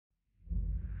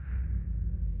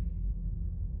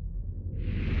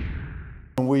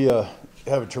we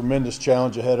have a tremendous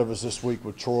challenge ahead of us this week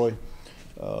with Troy.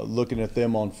 Looking at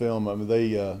them on film, I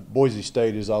mean, Boise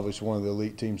State is obviously one of the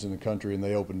elite teams in the country, and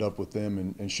they opened up with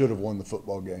them and should have won the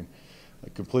football game.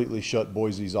 They completely shut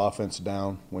Boise's offense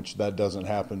down, which that doesn't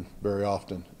happen very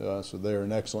often. So they're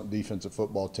an excellent defensive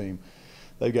football team.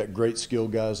 They've got great skill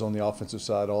guys on the offensive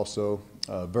side also.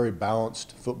 Very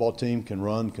balanced football team, can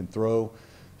run, can throw.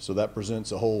 So that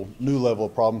presents a whole new level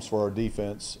of problems for our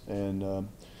defense. And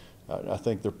I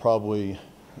think they're probably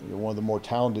one of the more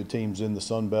talented teams in the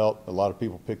Sun Belt. A lot of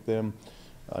people pick them.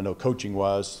 I know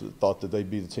coaching-wise thought that they'd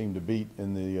be the team to beat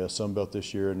in the Sun Belt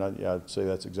this year, and I'd say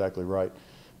that's exactly right.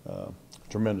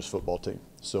 Tremendous football team.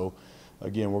 So,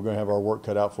 again, we're going to have our work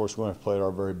cut out for us. We're going to have to play at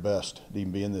our very best to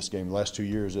even be in this game. The last 2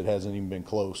 years, it hasn't even been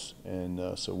close,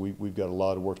 and so we've got a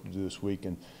lot of work to do this week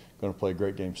and going to play a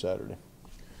great game Saturday.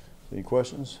 Any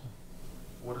questions?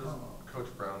 What has Coach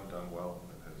Brown done well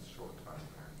in his short time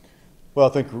there? Well, I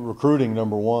think recruiting,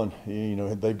 number one. You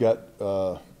know, they've got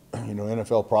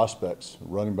NFL prospects,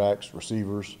 running backs,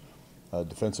 receivers,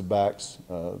 defensive backs,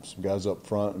 some guys up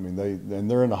front. I mean,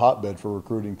 they're in a hotbed for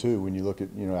recruiting too. When you look at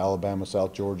Alabama,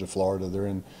 South Georgia, Florida, they're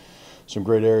in some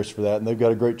great areas for that, and they've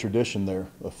got a great tradition there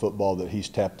of football that he's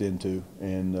tapped into.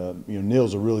 And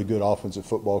Neil's a really good offensive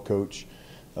football coach.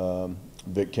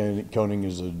 Vic Koenig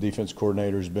is a defense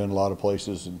coordinator. He's been a lot of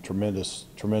places, and tremendous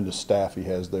staff he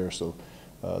has there. So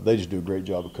they just do a great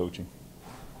job of coaching.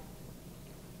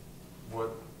 What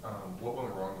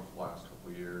went wrong with the last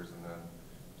couple of years, and then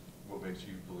what makes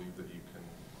you believe that you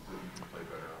can play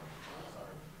better on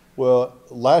Saturday? Well,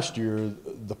 last year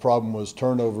the problem was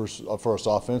turnovers for us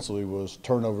offensively, was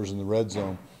turnovers in the red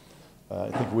zone. I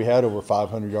think we had over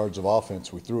 500 yards of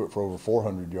offense. We threw it for over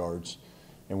 400 yards,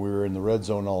 and we were in the red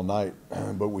zone all night.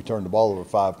 But we turned the ball over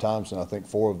 5 times, and I think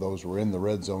 4 of those were in the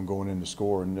red zone going in to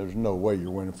score. And there's no way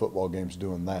you're winning football games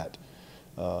doing that.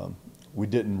 We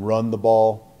didn't run the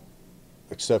ball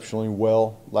exceptionally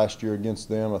well last year against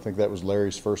them. I think that was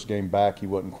Larry's first game back. He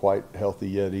wasn't quite healthy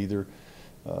yet either.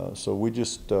 So we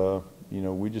just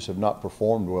have not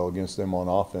performed well against them on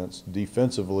offense.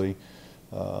 Defensively,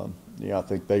 I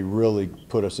think they really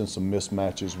put us in some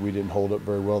mismatches. We didn't hold up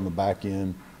very well in the back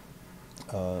end,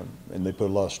 and they put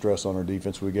a lot of stress on our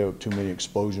defense. We gave up too many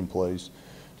explosion plays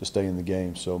to stay in the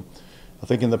game. So I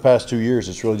think in the past 2 years,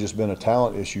 it's really just been a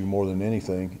talent issue more than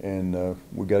anything, and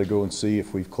we've got to go and see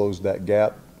if we've closed that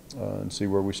gap and see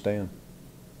where we stand.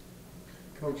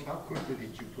 Coach, how quickly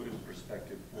did you put in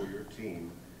perspective for your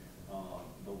team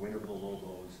the win of the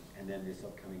Lobos and then this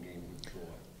upcoming game with Troy?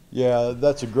 Yeah,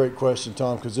 that's a great question,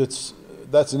 Tom, because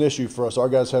that's an issue for us. Our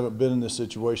guys haven't been in this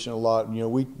situation a lot.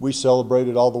 We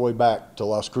celebrated all the way back to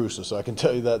Las Cruces. So I can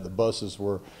tell you that the buses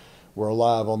were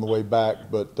alive on the way back,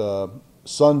 but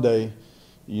Sunday,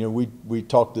 we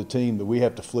talked to the team that we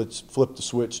have to flip the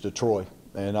switch to Troy.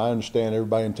 And I understand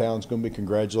everybody in town is going to be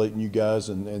congratulating you guys,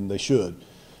 and they should.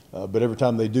 But every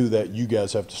time they do that, you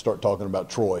guys have to start talking about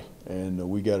Troy, and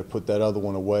we got to put that other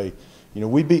one away.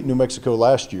 We beat New Mexico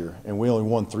last year, and we only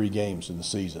won 3 games in the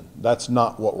season. That's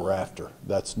not what we're after.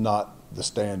 That's not the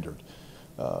standard.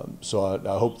 So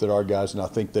I hope that our guys, and I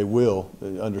think they will,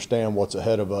 understand what's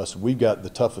ahead of us. We've got the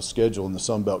toughest schedule in the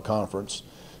Sun Belt Conference.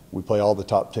 We play all the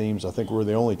top teams. I think we're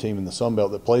the only team in the Sun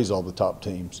Belt that plays all the top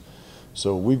teams.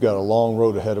 So we've got a long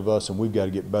road ahead of us, and we've got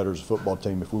to get better as a football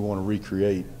team if we want to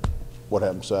recreate what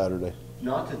happened Saturday.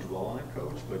 Not to dwell on it,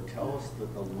 Coach, but tell us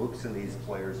the looks in these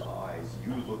players' eyes.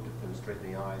 You looked at them straight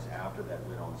in the eyes after that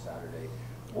win on Saturday.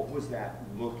 What was that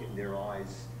look in their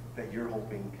eyes that you're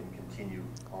hoping can continue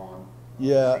on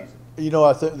Yeah, the season?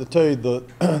 I think to tell you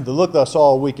the look that I saw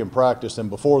all week in practice and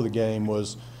before the game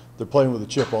was they're playing with a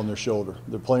chip on their shoulder.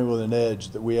 They're playing with an edge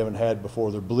that we haven't had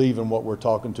before. They're believing what we're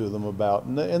talking to them about,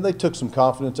 and they took some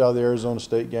confidence out of the Arizona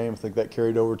State game. I think that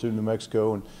carried over to New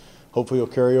Mexico, and hopefully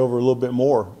it'll carry over a little bit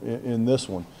more in this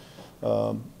one.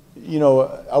 I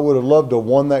would have loved to have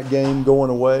won that game going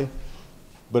away,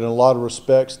 but in a lot of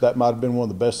respects, that might have been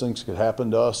one of the best things that could happen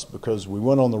to us because we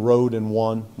went on the road and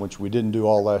won, which we didn't do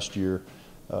all last year.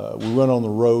 We went on the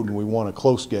road and we won a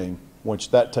close game,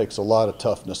 which that takes a lot of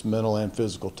toughness, mental and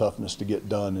physical toughness to get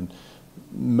done, and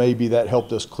maybe that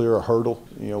helped us clear a hurdle.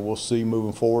 We'll see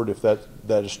moving forward if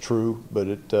that is true,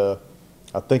 but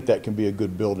I think that can be a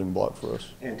good building block for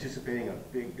us. Anticipating a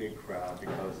big crowd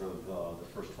because of the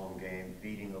first home game,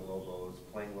 beating the Lobos,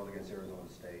 playing well against Arizona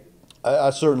State. I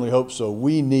certainly hope so.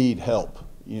 We need help.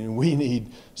 We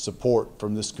need support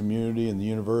from this community and the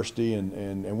university,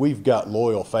 and we've got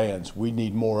loyal fans. We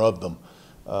need more of them.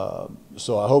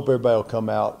 So I hope everybody will come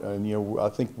out, and I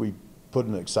think we put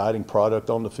an exciting product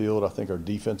on the field. I think our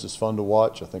defense is fun to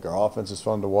watch. I think our offense is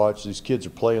fun to watch. These kids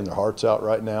are playing their hearts out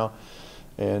right now.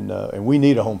 And we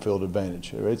need a home field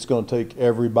advantage. It's going to take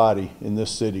everybody in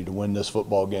this city to win this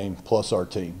football game, plus our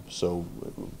team. So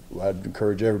I'd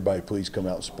encourage everybody, please come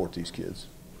out and support these kids.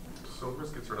 So if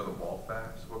Chris gets rid of the ball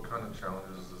facts, what kind of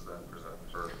challenges does that present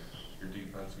for your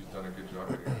defense, who's done a good job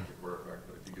getting the quarterback,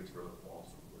 but if he gets rid of the ball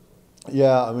so quickly?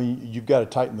 Yeah, I mean, you've got to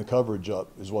tighten the coverage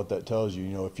up is what that tells you.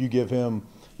 You know, if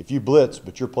you blitz,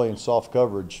 but you're playing soft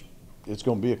coverage, it's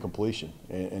going to be a completion.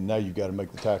 And now you've got to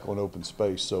make the tackle in open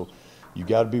space. So you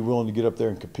got to be willing to get up there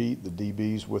and compete, the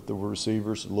DBs with the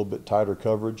receivers, a little bit tighter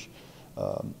coverage.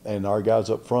 And our guys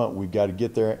up front, we've got to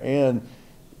get there. And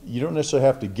you don't necessarily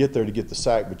have to get there to get the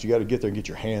sack, but you got to get there and get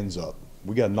your hands up.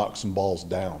 We got to knock some balls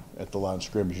down at the line of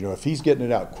scrimmage. You know, if he's getting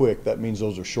it out quick, that means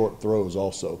those are short throws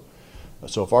also.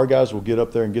 So if our guys will get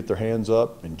up there and get their hands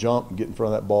up and jump and get in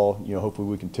front of that ball, you know, hopefully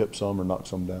we can tip some or knock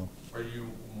some down. Are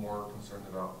you more concerned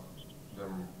about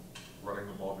them running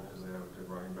the ball because they have a good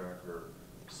running back, or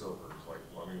Silvers? Like,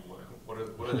 I mean, what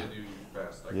do they do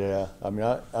best? Yeah, I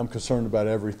mean, I'm concerned about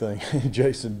everything,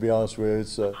 Jason, to be honest with you.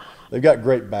 It's, they've got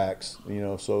great backs, you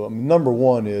know. So, I mean, number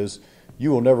one is you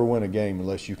will never win a game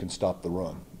unless you can stop the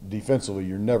run. Defensively,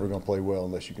 you're never going to play well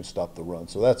unless you can stop the run.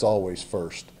 So that's always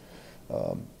first.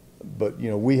 But, you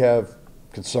know, we have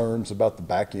concerns about the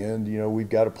back end. You know, we've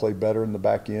got to play better in the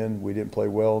back end. We didn't play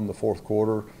well in the fourth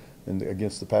quarter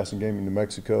against the passing game in New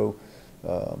Mexico.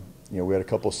 You know, we had a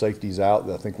couple of safeties out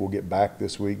that I think we'll get back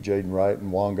this week. Jaden Wright and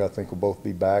Wonga, I think, will both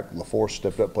be back. LaForce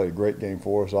stepped up, played a great game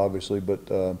for us, obviously. But,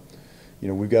 you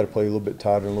know, we've got to play a little bit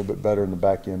tighter and a little bit better in the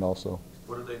back end also.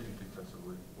 What do they do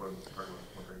defensively? What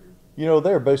they do? You know,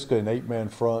 they're basically an 8-man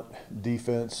front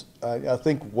defense. I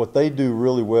think what they do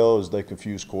really well is they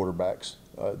confuse quarterbacks.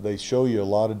 They show you a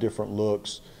lot of different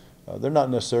looks. They're not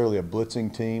necessarily a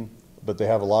blitzing team, but they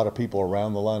have a lot of people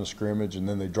around the line of scrimmage, and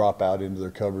then they drop out into their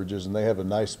coverages, and they have a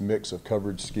nice mix of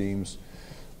coverage schemes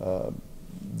that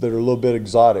are a little bit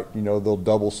exotic. You know, they'll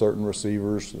double certain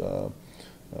receivers.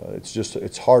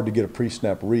 It's hard to get a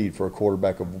pre-snap read for a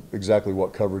quarterback of exactly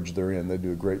what coverage they're in. They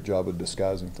do a great job of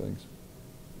disguising things.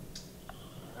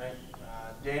 All right.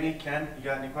 Danny, Ken, you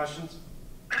got any questions?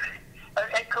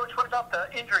 Hey, Coach, what about the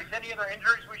injuries? Any other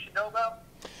injuries we should know about?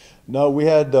 No, we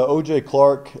had O.J.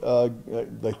 Clark.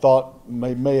 They thought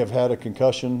may have had a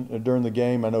concussion during the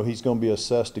game. I know he's going to be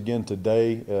assessed again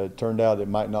today. It turned out it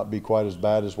might not be quite as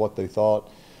bad as what they thought,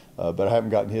 but I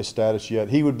haven't gotten his status yet.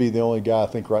 He would be the only guy I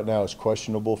think right now is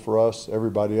questionable for us.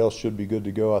 Everybody else should be good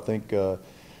to go. I think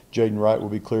Jaden Wright will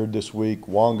be cleared this week.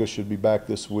 Wonga should be back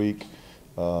this week.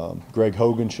 Greg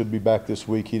Hogan should be back this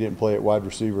week. He didn't play at wide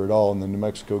receiver at all in the New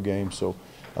Mexico game, so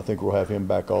I think we'll have him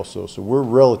back also. So we're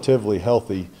relatively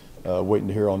healthy. Waiting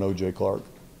to hear on O.J. Clark.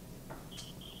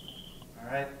 All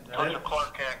right. So if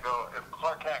Clark can't go,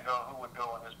 who would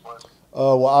go in his place?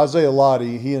 Well, Isaiah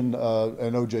Lottie, he and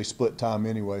O.J. split time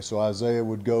anyway, so Isaiah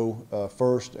would go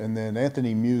first, and then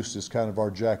Anthony Muse is kind of our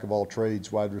jack of all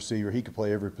trades wide receiver. He could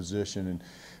play every position, and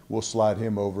we'll slide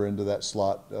him over into that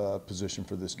slot position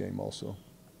for this game also.